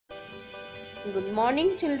Good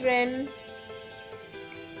morning, children.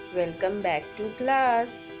 Welcome back to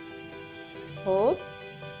class. Hope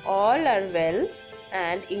all are well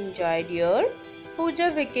and enjoyed your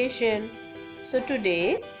puja vacation. So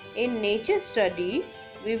today in nature study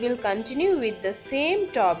we will continue with the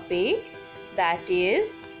same topic, that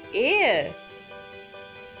is air.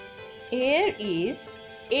 Air is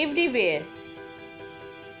everywhere.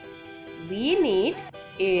 We need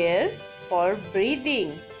air for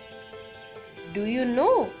breathing. Do you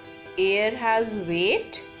know air has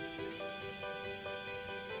weight?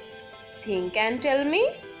 Think and tell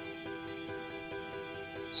me.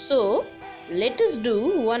 So, let us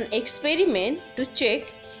do one experiment to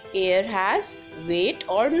check air has weight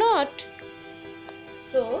or not.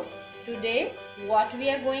 So, today what we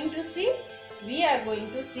are going to see? We are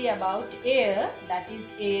going to see about air, that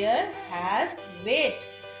is air has weight.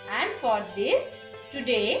 And for this,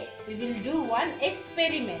 today we will do one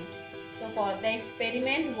experiment. So for the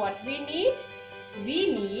experiment, what we need?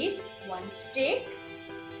 We need one stick,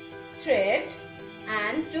 thread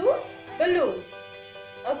and two balloons.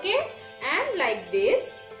 Okay? And like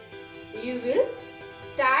this, you will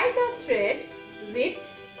tie the thread with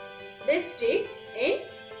the stick in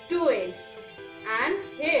two ends. And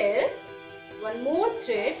here, one more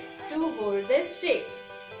thread to hold the stick.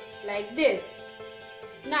 Like this.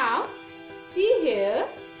 Now, see here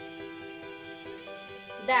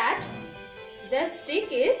that the stick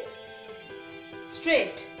is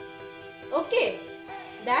straight. Okay,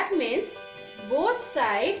 that means both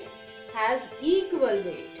sides has equal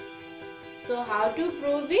weight. So how to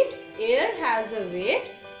prove it? Air has a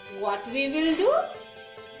weight. What we will do?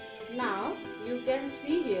 Now you can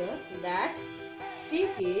see here that stick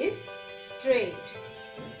is straight.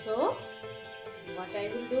 So what I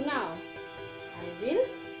will do now? I will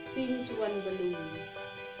pinch one balloon.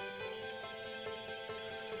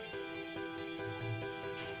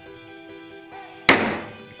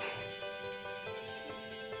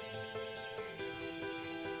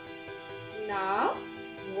 Now,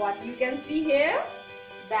 what you can see here,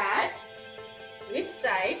 that which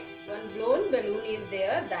side one blown balloon is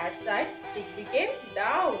there, that side stick became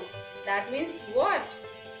down. That means what?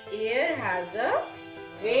 Air has a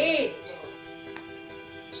weight.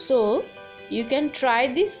 So, you can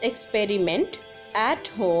try this experiment at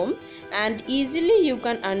home and easily you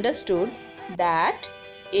can understood that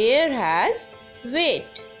air has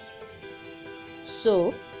weight.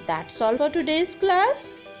 So, that's all for today's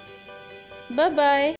class. Bye-bye.